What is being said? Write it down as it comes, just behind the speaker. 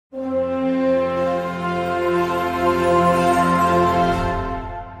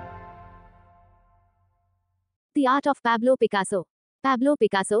The art of Pablo Picasso. Pablo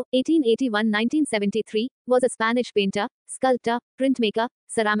Picasso, 1881-1973, was a Spanish painter, sculptor, printmaker,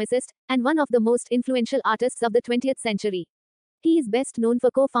 ceramicist, and one of the most influential artists of the 20th century. He is best known for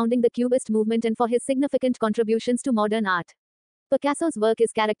co-founding the Cubist movement and for his significant contributions to modern art. Picasso's work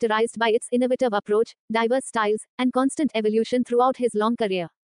is characterized by its innovative approach, diverse styles, and constant evolution throughout his long career.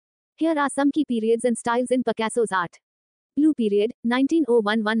 Here are some key periods and styles in Picasso's art. Blue period,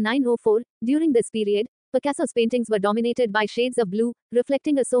 1901-1904. During this period, Picasso's paintings were dominated by shades of blue,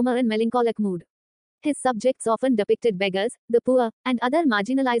 reflecting a somber and melancholic mood. His subjects often depicted beggars, the poor, and other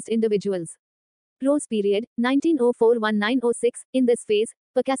marginalized individuals. Rose period, 1904-1906. In this phase,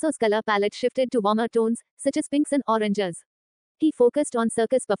 Picasso's color palette shifted to warmer tones, such as pinks and oranges. He focused on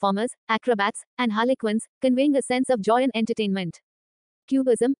circus performers, acrobats, and harlequins, conveying a sense of joy and entertainment.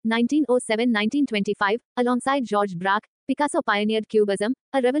 Cubism, 1907-1925. Alongside Georges Braque, Picasso pioneered Cubism,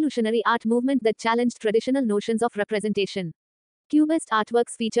 a revolutionary art movement that challenged traditional notions of representation. Cubist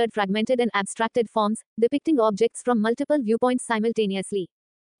artworks featured fragmented and abstracted forms, depicting objects from multiple viewpoints simultaneously.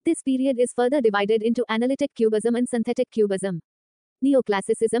 This period is further divided into analytic cubism and synthetic cubism.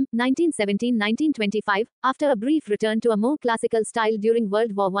 Neoclassicism, 1917-1925. After a brief return to a more classical style during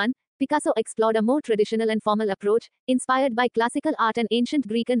World War I, Picasso explored a more traditional and formal approach, inspired by classical art and ancient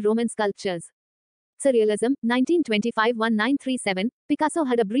Greek and Roman sculptures. Surrealism, 1925-1937. Picasso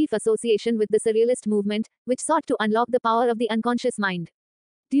had a brief association with the Surrealist movement, which sought to unlock the power of the unconscious mind.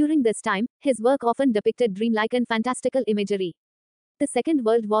 During this time, his work often depicted dreamlike and fantastical imagery. The Second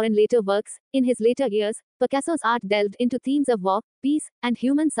World War and later works. In his later years, Picasso's art delved into themes of war, peace, and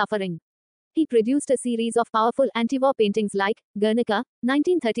human suffering. He produced a series of powerful anti-war paintings like Guernica,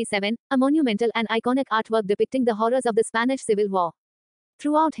 1937, a monumental and iconic artwork depicting the horrors of the Spanish Civil War.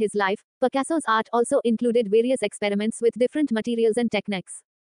 Throughout his life, Picasso's art also included various experiments with different materials and techniques.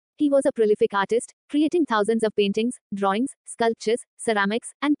 He was a prolific artist, creating thousands of paintings, drawings, sculptures,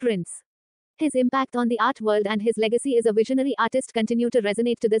 ceramics, and prints. His impact on the art world and his legacy as a visionary artist continue to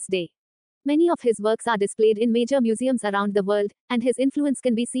resonate to this day. Many of his works are displayed in major museums around the world, and his influence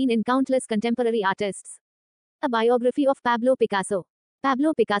can be seen in countless contemporary artists. A biography of Pablo Picasso.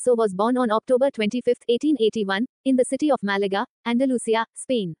 Pablo Picasso was born on October 25, 1881, in the city of Malaga, Andalusia,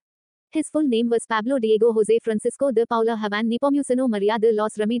 Spain. His full name was Pablo Diego José Francisco de Paula Haván Nepomuceno María de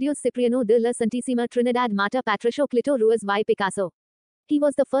los Remedios Cipriano de la Santísima Trinidad Mater Patricio Clito Ruiz y Picasso. He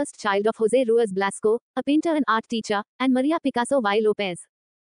was the first child of José Ruiz Blasco, a painter and art teacher, and María Picasso y López.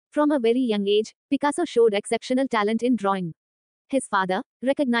 From a very young age, Picasso showed exceptional talent in drawing. His father,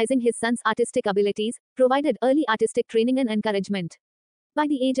 recognizing his son's artistic abilities, provided early artistic training and encouragement. By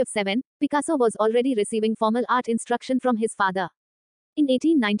the age of 7, Picasso was already receiving formal art instruction from his father. In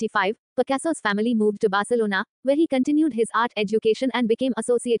 1895, Picasso's family moved to Barcelona, where he continued his art education and became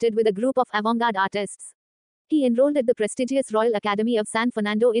associated with a group of avant-garde artists. He enrolled at the prestigious Royal Academy of San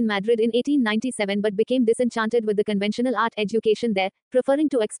Fernando in Madrid in 1897 but became disenchanted with the conventional art education there, preferring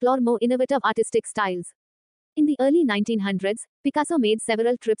to explore more innovative artistic styles. In the early 1900s, Picasso made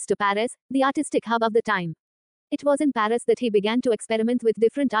several trips to Paris, the artistic hub of the time. It was in Paris that he began to experiment with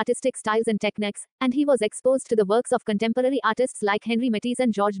different artistic styles and techniques, and he was exposed to the works of contemporary artists like Henri Matisse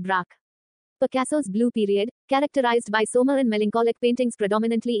and Georges Braque. Picasso's blue period, characterized by somber and melancholic paintings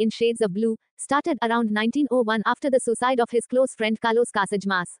predominantly in shades of blue, started around 1901 after the suicide of his close friend Carlos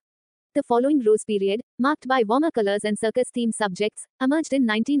Casagemas. The following rose period, marked by warmer colors and circus-themed subjects, emerged in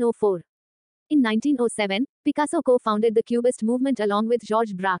 1904. In 1907, Picasso co-founded the Cubist movement along with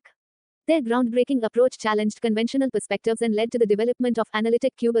Georges Braque. Their groundbreaking approach challenged conventional perspectives and led to the development of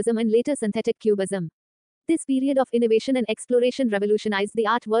analytic cubism and later synthetic cubism. This period of innovation and exploration revolutionized the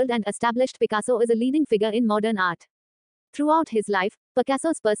art world and established Picasso as a leading figure in modern art. Throughout his life,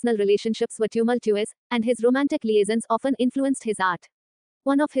 Picasso's personal relationships were tumultuous, and his romantic liaisons often influenced his art.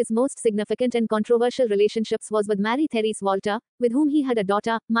 One of his most significant and controversial relationships was with Marie-Thérèse Walter, with whom he had a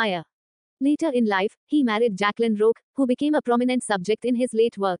daughter, Maya. Later in life, he married Jacqueline Roque, who became a prominent subject in his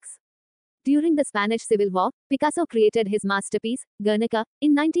late works. During the Spanish Civil War, Picasso created his masterpiece, Guernica,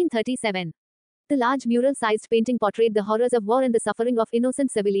 in 1937. The large mural-sized painting portrayed the horrors of war and the suffering of innocent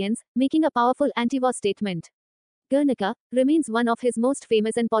civilians, making a powerful anti-war statement. Guernica remains one of his most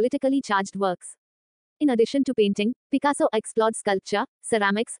famous and politically charged works. In addition to painting, Picasso explored sculpture,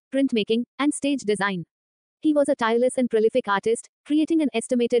 ceramics, printmaking, and stage design. He was a tireless and prolific artist, creating an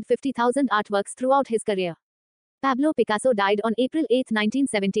estimated 50,000 artworks throughout his career. Pablo Picasso died on April 8,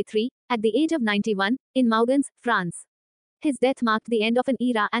 1973, at the age of 91, in Mougens, France. His death marked the end of an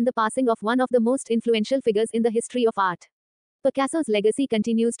era and the passing of one of the most influential figures in the history of art. Picasso's legacy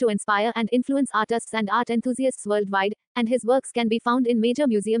continues to inspire and influence artists and art enthusiasts worldwide, and his works can be found in major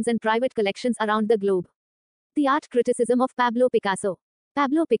museums and private collections around the globe. The art criticism of Pablo Picasso.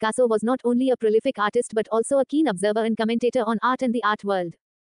 Pablo Picasso was not only a prolific artist but also a keen observer and commentator on art and the art world.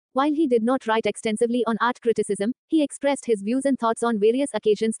 While he did not write extensively on art criticism, he expressed his views and thoughts on various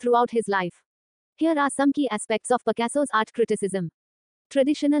occasions throughout his life. Here are some key aspects of Picasso's art criticism.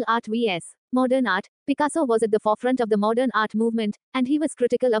 Traditional art vs. modern art. Picasso was at the forefront of the modern art movement, and he was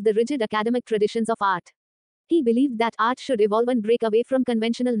critical of the rigid academic traditions of art. He believed that art should evolve and break away from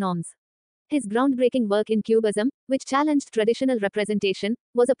conventional norms. His groundbreaking work in Cubism, which challenged traditional representation,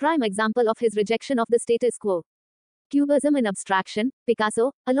 was a prime example of his rejection of the status quo. Cubism in abstraction.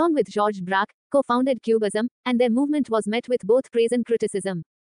 Picasso, along with Georges Braque, co-founded Cubism, and their movement was met with both praise and criticism.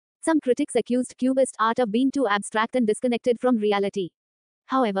 Some critics accused Cubist art of being too abstract and disconnected from reality.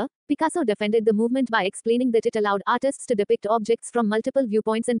 However, Picasso defended the movement by explaining that it allowed artists to depict objects from multiple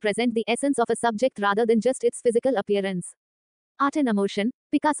viewpoints and present the essence of a subject rather than just its physical appearance. Art and emotion.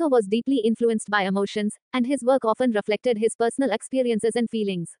 Picasso was deeply influenced by emotions, and his work often reflected his personal experiences and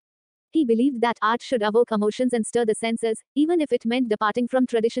feelings. He believed that art should evoke emotions and stir the senses, even if it meant departing from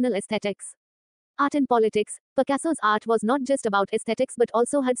traditional aesthetics. Art and politics. Picasso's art was not just about aesthetics but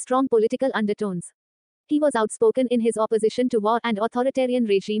also had strong political undertones. He was outspoken in his opposition to war and authoritarian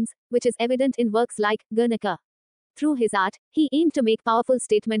regimes, which is evident in works like Guernica. Through his art, he aimed to make powerful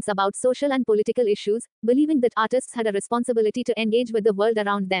statements about social and political issues, believing that artists had a responsibility to engage with the world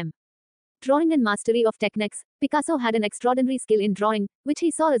around them. Drawing and mastery of techniques. Picasso had an extraordinary skill in drawing, which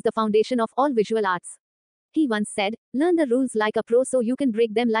he saw as the foundation of all visual arts. He once said, "Learn the rules like a pro so you can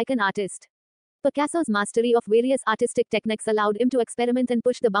break them like an artist." Picasso's mastery of various artistic techniques allowed him to experiment and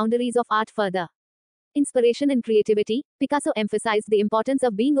push the boundaries of art further. Inspiration and creativity. Picasso emphasized the importance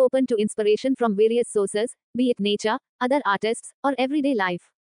of being open to inspiration from various sources, be it nature, other artists, or everyday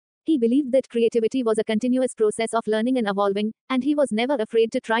life. He believed that creativity was a continuous process of learning and evolving, and he was never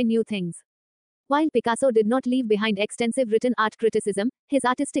afraid to try new things. While Picasso did not leave behind extensive written art criticism, his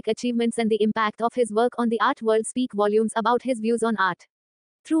artistic achievements and the impact of his work on the art world speak volumes about his views on art.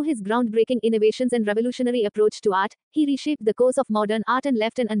 Through his groundbreaking innovations and revolutionary approach to art, he reshaped the course of modern art and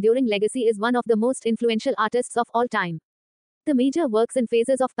left an enduring legacy as one of the most influential artists of all time. The major works and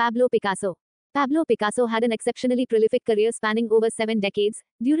phases of Pablo Picasso. Pablo Picasso had an exceptionally prolific career spanning over 7 decades,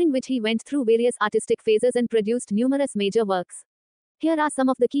 during which he went through various artistic phases and produced numerous major works. Here are some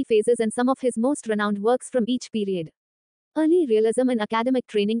of the key phases and some of his most renowned works from each period. Early Realism and Academic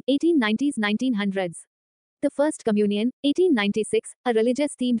Training, 1890s-1900s. The First Communion, 1896, a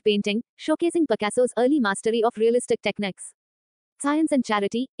religious-themed painting, showcasing Picasso's early mastery of realistic techniques. Science and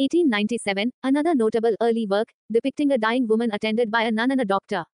Charity, 1897, another notable early work, depicting a dying woman attended by a nun and a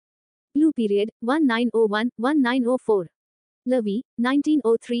doctor. Blue Period, 1901-1904. La Vie,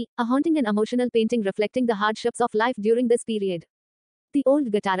 1903, a haunting and emotional painting reflecting the hardships of life during this period. The Old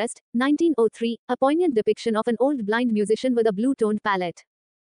Guitarist, 1903, a poignant depiction of an old blind musician with a blue-toned palette.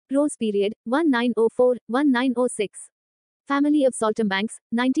 Rose Period, 1904-1906. Family of Saltimbanques,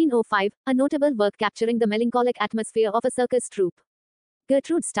 1905, a notable work capturing the melancholic atmosphere of a circus troupe.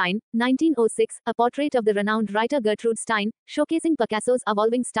 Gertrude Stein, 1906, a portrait of the renowned writer Gertrude Stein, showcasing Picasso's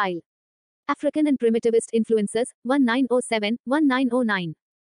evolving style. African and Primitivist Influences, 1907-1909.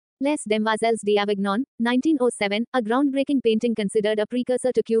 Les Demoiselles d'Avignon, 1907, a groundbreaking painting considered a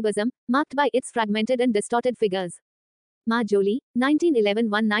precursor to Cubism, marked by its fragmented and distorted figures. Ma Jolie,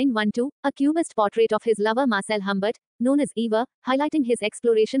 1911-1912, a Cubist portrait of his lover Marcel Humbert, known as Eva, highlighting his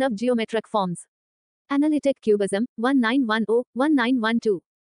exploration of geometric forms. Analytic Cubism, 1910-1912.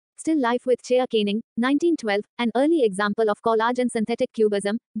 Still Life with Chair Caning, 1912, an early example of collage and synthetic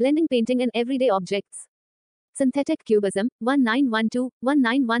cubism, blending painting and everyday objects. Synthetic Cubism,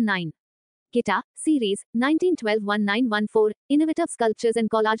 1912-1919. Guitar, Series, 1912-1914, innovative sculptures and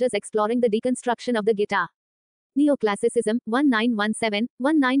collages exploring the deconstruction of the guitar. Neoclassicism,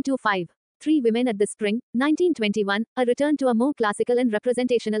 1917-1925. Three Women at the Spring, 1921, a return to a more classical and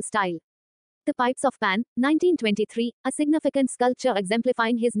representational style. The Pipes of Pan, 1923, a significant sculpture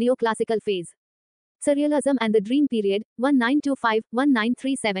exemplifying his neoclassical phase. Surrealism and the Dream Period,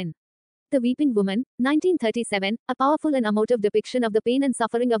 1925-1937. The Weeping Woman, 1937, a powerful and emotive depiction of the pain and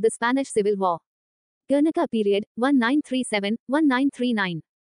suffering of the Spanish Civil War. Guernica Period, 1937-1939.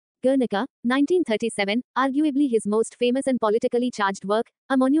 Guernica, 1937, arguably his most famous and politically charged work,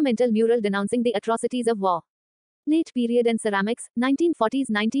 a monumental mural denouncing the atrocities of war. Late Period and Ceramics,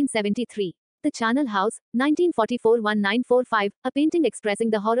 1940s-1973. The Channel House, 1944-1945, a painting expressing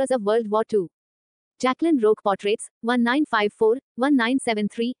the horrors of World War II. Jacqueline Roque Portraits,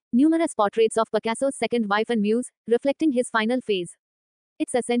 1954-1973, numerous portraits of Picasso's second wife and muse, reflecting his final phase.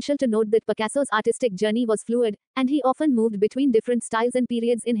 It's essential to note that Picasso's artistic journey was fluid, and he often moved between different styles and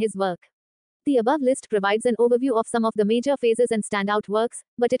periods in his work. The above list provides an overview of some of the major phases and standout works,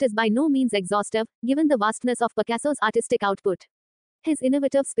 but it is by no means exhaustive, given the vastness of Picasso's artistic output. His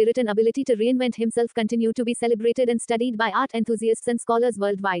innovative spirit and ability to reinvent himself continue to be celebrated and studied by art enthusiasts and scholars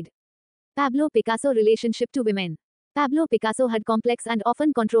worldwide. Pablo Picasso relationship to women. Pablo Picasso had complex and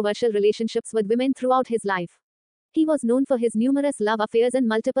often controversial relationships with women throughout his life. He was known for his numerous love affairs and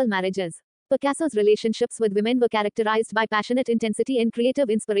multiple marriages. Picasso's relationships with women were characterized by passionate intensity and creative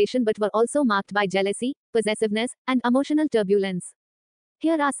inspiration but were also marked by jealousy, possessiveness, and emotional turbulence.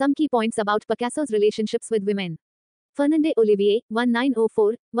 Here are some key points about Picasso's relationships with women. Fernande Olivier,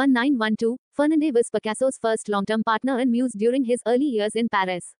 1904-1912, Fernande was Picasso's first long-term partner and muse during his early years in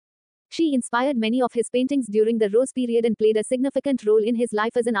Paris. She inspired many of his paintings during the Rose period and played a significant role in his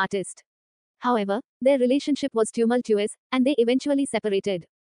life as an artist. However, their relationship was tumultuous, and they eventually separated.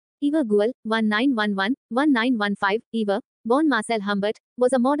 Eva Gual, 1911-1915, Eva, born Marcel Humbert,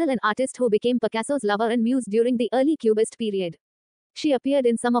 was a model and artist who became Picasso's lover and muse during the early Cubist period. She appeared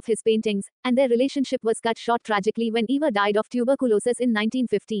in some of his paintings, and their relationship was cut short tragically when Eva died of tuberculosis in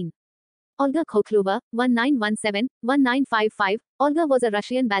 1915. Olga Khokhlova, 1917-1955, Olga was a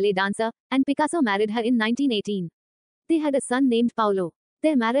Russian ballet dancer, and Picasso married her in 1918. They had a son named Paolo.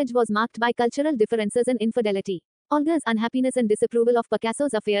 Their marriage was marked by cultural differences and infidelity. Olga's unhappiness and disapproval of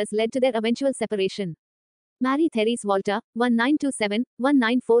Picasso's affairs led to their eventual separation. Marie-Thérèse Walter,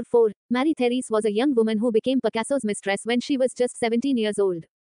 1927-1944, Marie-Thérèse was a young woman who became Picasso's mistress when she was just 17 years old.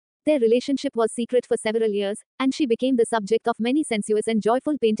 Their relationship was secret for several years, and she became the subject of many sensuous and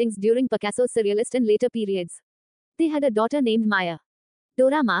joyful paintings during Picasso's surrealist and later periods. They had a daughter named Maya.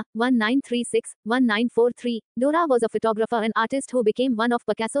 Dora Maar, 1936-1943, Dora was a photographer and artist who became one of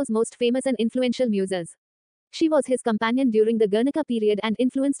Picasso's most famous and influential muses. She was his companion during the Guernica period and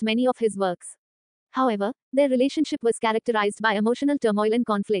influenced many of his works. However, their relationship was characterized by emotional turmoil and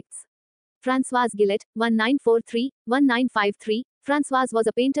conflicts. Françoise Gillet, 1943-1953, Françoise was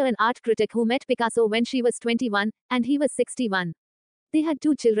a painter and art critic who met Picasso when she was 21, and he was 61. They had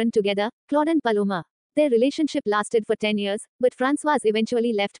 2 children together, Claude and Paloma. Their relationship lasted for 10 years, but Françoise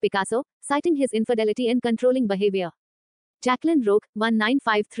eventually left Picasso, citing his infidelity and controlling behavior. Jacqueline Roque,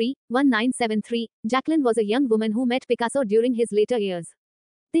 1953-1973, Jacqueline was a young woman who met Picasso during his later years.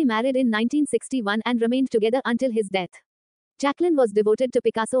 They married in 1961 and remained together until his death. Jacqueline was devoted to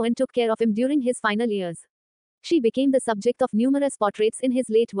Picasso and took care of him during his final years. She became the subject of numerous portraits in his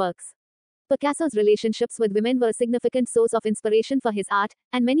late works. Picasso's relationships with women were a significant source of inspiration for his art,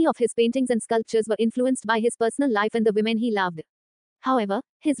 and many of his paintings and sculptures were influenced by his personal life and the women he loved. However,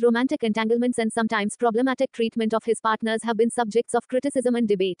 his romantic entanglements and sometimes problematic treatment of his partners have been subjects of criticism and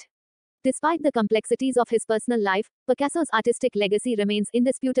debate. Despite the complexities of his personal life, Picasso's artistic legacy remains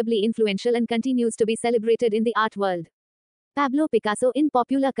indisputably influential and continues to be celebrated in the art world. Pablo Picasso in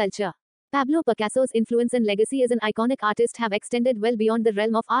popular culture. Pablo Picasso's influence and legacy as an iconic artist have extended well beyond the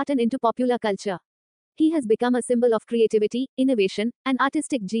realm of art and into popular culture. He has become a symbol of creativity, innovation, and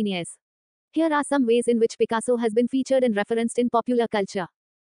artistic genius. Here are some ways in which Picasso has been featured and referenced in popular culture.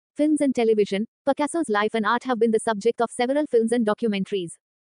 Films and television. Picasso's life and art have been the subject of several films and documentaries.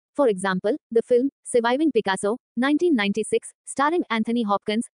 For example, the film, Surviving Picasso, 1996, starring Anthony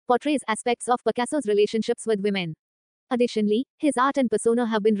Hopkins, portrays aspects of Picasso's relationships with women. Additionally, his art and persona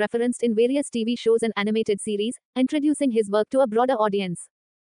have been referenced in various TV shows and animated series, introducing his work to a broader audience.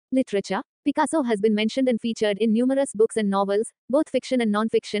 Literature. Picasso has been mentioned and featured in numerous books and novels, both fiction and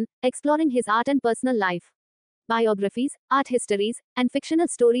non-fiction, exploring his art and personal life. Biographies, art histories, and fictional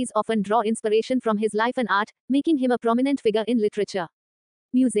stories often draw inspiration from his life and art, making him a prominent figure in literature.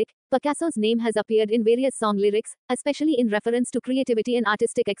 Music. Picasso's name has appeared in various song lyrics, especially in reference to creativity and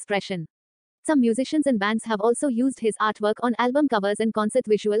artistic expression. Some musicians and bands have also used his artwork on album covers and concert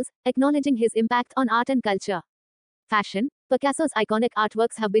visuals, acknowledging his impact on art and culture. Fashion. Picasso's iconic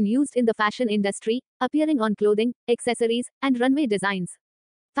artworks have been used in the fashion industry, appearing on clothing, accessories, and runway designs.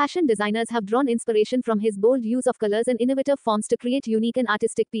 Fashion designers have drawn inspiration from his bold use of colors and innovative forms to create unique and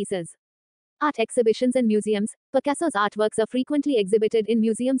artistic pieces. Art exhibitions and museums. Picasso's artworks are frequently exhibited in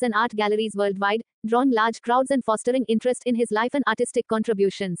museums and art galleries worldwide, drawing large crowds and fostering interest in his life and artistic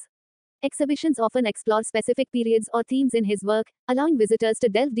contributions. Exhibitions often explore specific periods or themes in his work, allowing visitors to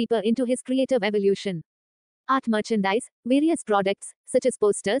delve deeper into his creative evolution. Art merchandise. Various products, such as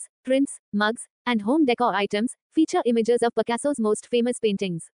posters, prints, mugs, and home decor items, feature images of Picasso's most famous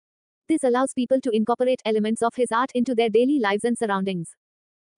paintings. This allows people to incorporate elements of his art into their daily lives and surroundings.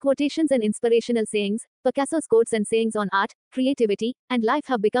 Quotations and inspirational sayings. Picasso's quotes and sayings on art, creativity, and life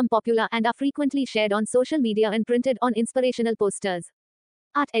have become popular and are frequently shared on social media and printed on inspirational posters.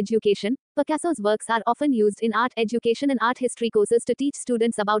 Art education. Picasso's works are often used in art education and art history courses to teach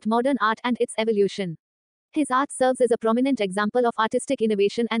students about modern art and its evolution. His art serves as a prominent example of artistic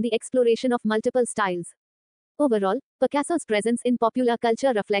innovation and the exploration of multiple styles. Overall, Picasso's presence in popular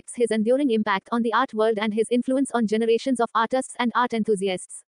culture reflects his enduring impact on the art world and his influence on generations of artists and art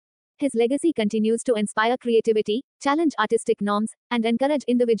enthusiasts. His legacy continues to inspire creativity, challenge artistic norms, and encourage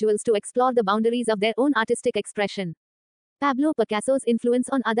individuals to explore the boundaries of their own artistic expression. Pablo Picasso's influence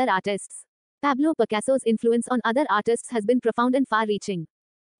on other artists. Pablo Picasso's influence on other artists has been profound and far-reaching.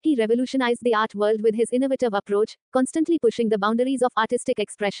 He revolutionized the art world with his innovative approach, constantly pushing the boundaries of artistic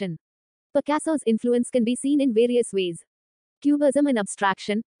expression. Picasso's influence can be seen in various ways. Cubism in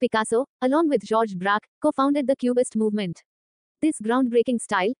abstraction. Picasso, along with Georges Braque, co-founded the Cubist movement. This groundbreaking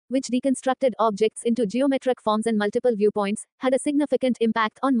style, which deconstructed objects into geometric forms and multiple viewpoints, had a significant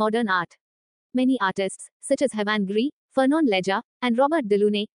impact on modern art. Many artists, such as Yvan Gris, Fernand Léger, and Robert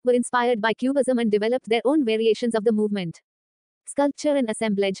Delaunay, were inspired by Cubism and developed their own variations of the movement. Sculpture and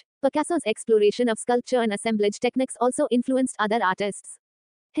assemblage. Picasso's exploration of sculpture and assemblage techniques also influenced other artists.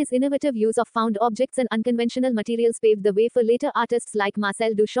 His innovative use of found objects and unconventional materials paved the way for later artists like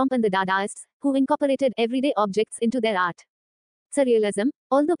Marcel Duchamp and the Dadaists, who incorporated everyday objects into their art. Surrealism.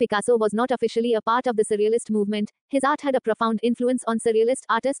 Although Picasso was not officially a part of the Surrealist movement, his art had a profound influence on Surrealist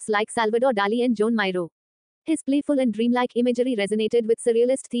artists like Salvador Dali and Joan Miro. His playful and dreamlike imagery resonated with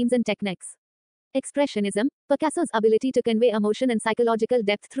Surrealist themes and techniques. Expressionism. Picasso's ability to convey emotion and psychological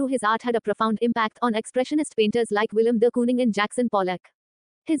depth through his art had a profound impact on expressionist painters like Willem de Kooning and Jackson Pollock.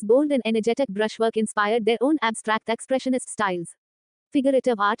 His bold and energetic brushwork inspired their own abstract expressionist styles.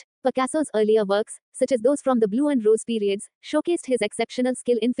 Figurative art. Picasso's earlier works, such as those from the Blue and Rose periods, showcased his exceptional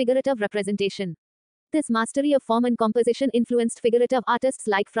skill in figurative representation. This mastery of form and composition influenced figurative artists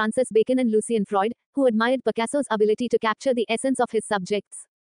like Francis Bacon and Lucien Freud, who admired Picasso's ability to capture the essence of his subjects.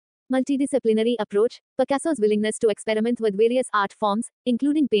 Multidisciplinary approach. Picasso's willingness to experiment with various art forms,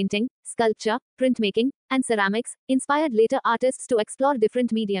 including painting, sculpture, printmaking, and ceramics, inspired later artists to explore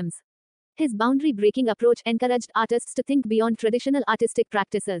different mediums. His boundary-breaking approach encouraged artists to think beyond traditional artistic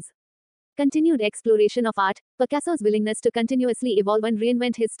practices. Continued exploration of art. Picasso's willingness to continuously evolve and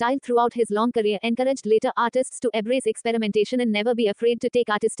reinvent his style throughout his long career encouraged later artists to embrace experimentation and never be afraid to take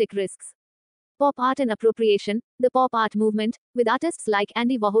artistic risks. Pop art and appropriation. The pop art movement, with artists like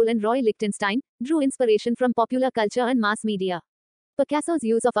Andy Warhol and Roy Lichtenstein, drew inspiration from popular culture and mass media. Picasso's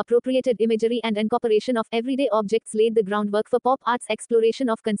use of appropriated imagery and incorporation of everyday objects laid the groundwork for pop art's exploration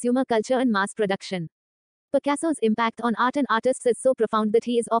of consumer culture and mass production. Picasso's impact on art and artists is so profound that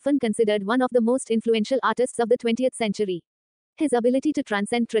he is often considered one of the most influential artists of the 20th century. His ability to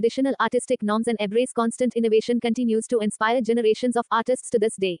transcend traditional artistic norms and embrace constant innovation continues to inspire generations of artists to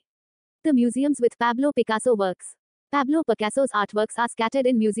this day. The museums with Pablo Picasso works. Pablo Picasso's artworks are scattered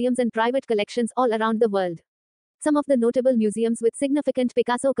in museums and private collections all around the world. Some of the notable museums with significant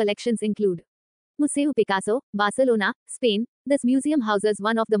Picasso collections include Museu Picasso, Barcelona, Spain. This museum houses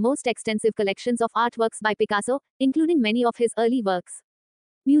one of the most extensive collections of artworks by Picasso, including many of his early works.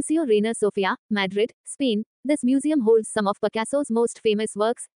 Museo Reina Sofia, Madrid, Spain. This museum holds some of Picasso's most famous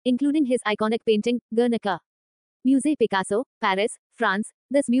works, including his iconic painting, Guernica. Musée Picasso, Paris, France.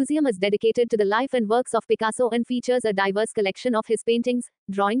 This museum is dedicated to the life and works of Picasso and features a diverse collection of his paintings,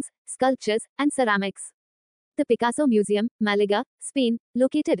 drawings, sculptures, and ceramics. The Picasso Museum, Malaga, Spain,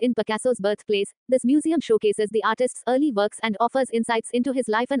 located in Picasso's birthplace. This museum showcases the artist's early works and offers insights into his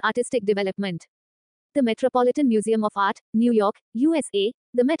life and artistic development. The Metropolitan Museum of Art, New York, USA.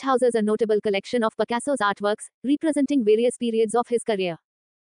 The Met houses a notable collection of Picasso's artworks, representing various periods of his career.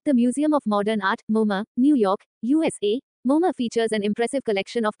 The Museum of Modern Art, MoMA, New York, USA. MoMA features an impressive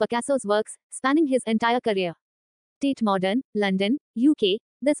collection of Picasso's works, spanning his entire career. Tate Modern, London, UK.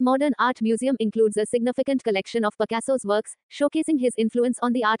 This modern art museum includes a significant collection of Picasso's works, showcasing his influence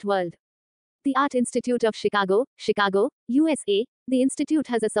on the art world. The Art Institute of Chicago, Chicago, USA. The institute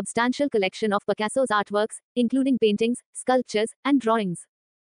has a substantial collection of Picasso's artworks, including paintings, sculptures, and drawings.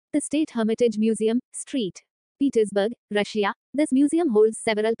 The State Hermitage Museum, St. Petersburg, Russia. This museum holds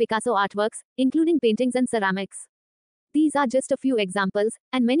several Picasso artworks, including paintings and ceramics. These are just a few examples,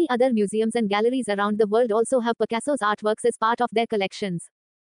 and many other museums and galleries around the world also have Picasso's artworks as part of their collections.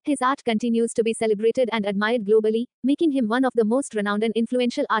 His art continues to be celebrated and admired globally, making him one of the most renowned and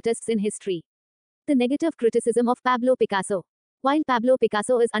influential artists in history. The negative criticism of Pablo Picasso. While Pablo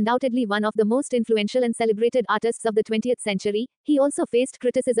Picasso is undoubtedly one of the most influential and celebrated artists of the 20th century, he also faced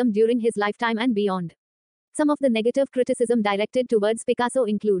criticism during his lifetime and beyond. Some of the negative criticism directed towards Picasso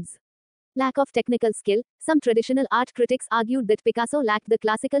includes Lack of technical skill. Some traditional art critics argued that Picasso lacked the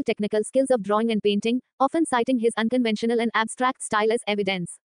classical technical skills of drawing and painting, often citing his unconventional and abstract style as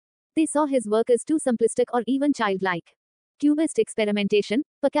evidence. They saw his work as too simplistic or even childlike. Cubist experimentation.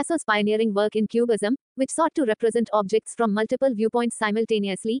 Picasso's pioneering work in Cubism, which sought to represent objects from multiple viewpoints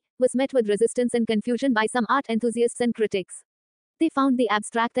simultaneously, was met with resistance and confusion by some art enthusiasts and critics. They found the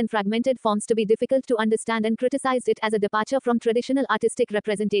abstract and fragmented forms to be difficult to understand and criticized it as a departure from traditional artistic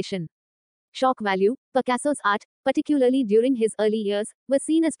representation. Shock value. Picasso's art, particularly during his early years, was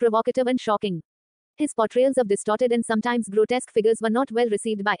seen as provocative and shocking. His portrayals of distorted and sometimes grotesque figures were not well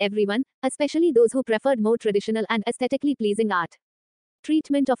received by everyone, especially those who preferred more traditional and aesthetically pleasing art.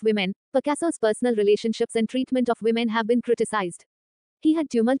 Treatment of women. Picasso's personal relationships and treatment of women have been criticized. He had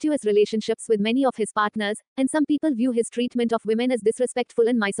tumultuous relationships with many of his partners, and some people view his treatment of women as disrespectful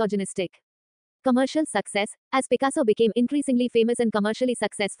and misogynistic. Commercial success. As Picasso became increasingly famous and commercially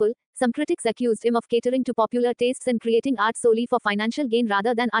successful, some critics accused him of catering to popular tastes and creating art solely for financial gain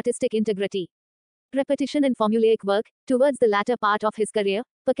rather than artistic integrity. Repetition and formulaic work. Towards the latter part of his career,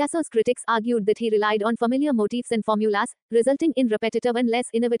 Picasso's critics argued that he relied on familiar motifs and formulas, resulting in repetitive and less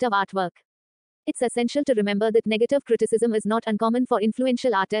innovative artwork. It's essential to remember that negative criticism is not uncommon for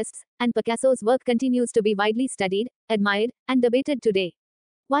influential artists, and Picasso's work continues to be widely studied, admired, and debated today.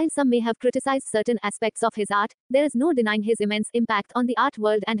 While some may have criticized certain aspects of his art, there is no denying his immense impact on the art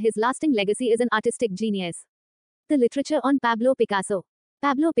world and his lasting legacy as an artistic genius. The literature on Pablo Picasso.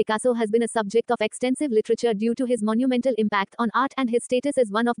 Pablo Picasso has been a subject of extensive literature due to his monumental impact on art and his status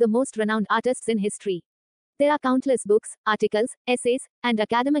as one of the most renowned artists in history. There are countless books, articles, essays, and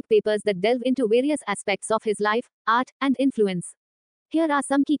academic papers that delve into various aspects of his life, art, and influence. Here are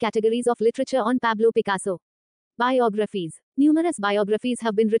some key categories of literature on Pablo Picasso. Biographies. Numerous biographies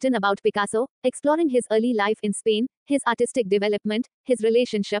have been written about Picasso, exploring his early life in Spain, his artistic development, his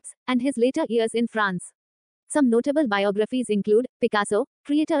relationships, and his later years in France. Some notable biographies include Picasso,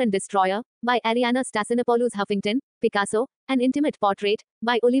 Creator and Destroyer, by Ariana Stassinopoulos Huffington, Picasso, An Intimate Portrait,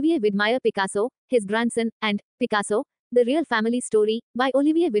 by Olivier Widmeyer Picasso, his grandson, and Picasso, The Real Family Story, by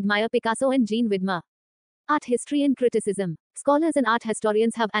Olivier Widmeyer Picasso and Jean Widmer. Art history and criticism. Scholars and art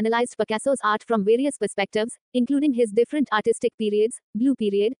historians have analyzed Picasso's art from various perspectives, including his different artistic periods, Blue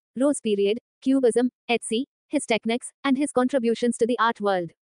Period, Rose Period, Cubism, etc., his techniques, and his contributions to the art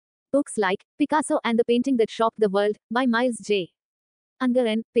world. Books like Picasso and the Painting That Shocked the World, by Miles J. Unger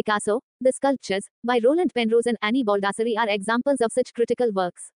and Picasso, The Sculptures, by Roland Penrose and Annie Baldassari are examples of such critical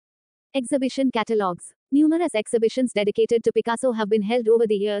works. Exhibition catalogs. Numerous exhibitions dedicated to Picasso have been held over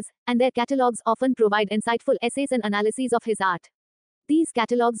the years, and their catalogs often provide insightful essays and analyses of his art. These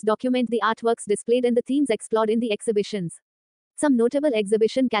catalogs document the artworks displayed and the themes explored in the exhibitions. Some notable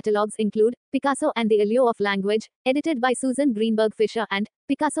exhibition catalogs include Picasso and the Allure of Language, edited by Susan Greenberg Fisher, and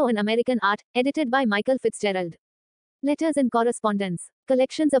Picasso in American Art, edited by Michael Fitzgerald. Letters and correspondence.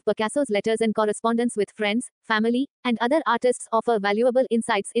 Collections of Picasso's letters and correspondence with friends, family, and other artists offer valuable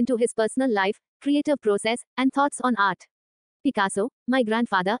insights into his personal life, creative process, and thoughts on art. Picasso, My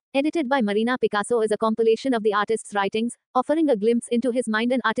Grandfather, edited by Marina Picasso, is a compilation of the artist's writings, offering a glimpse into his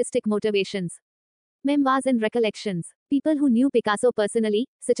mind and artistic motivations. Memoirs and recollections. People who knew Picasso personally,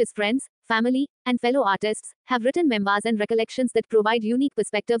 such as friends, family, and fellow artists, have written memoirs and recollections that provide unique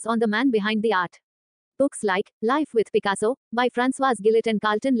perspectives on the man behind the art. Books like Life with Picasso, by Françoise Gillett and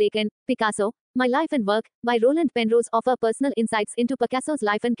Carlton Lake, and Picasso, My Life and Work, by Roland Penrose offer personal insights into Picasso's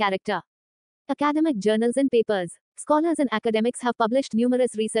life and character. Academic journals and papers. Scholars and academics have published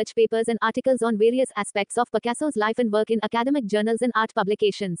numerous research papers and articles on various aspects of Picasso's life and work in academic journals and art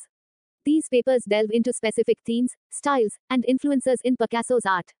publications. These papers delve into specific themes, styles, and influences in Picasso's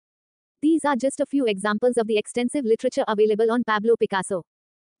art. These are just a few examples of the extensive literature available on Pablo Picasso.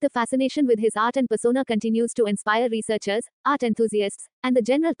 The fascination with his art and persona continues to inspire researchers, art enthusiasts, and the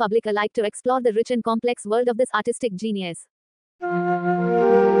general public alike to explore the rich and complex world of this artistic genius.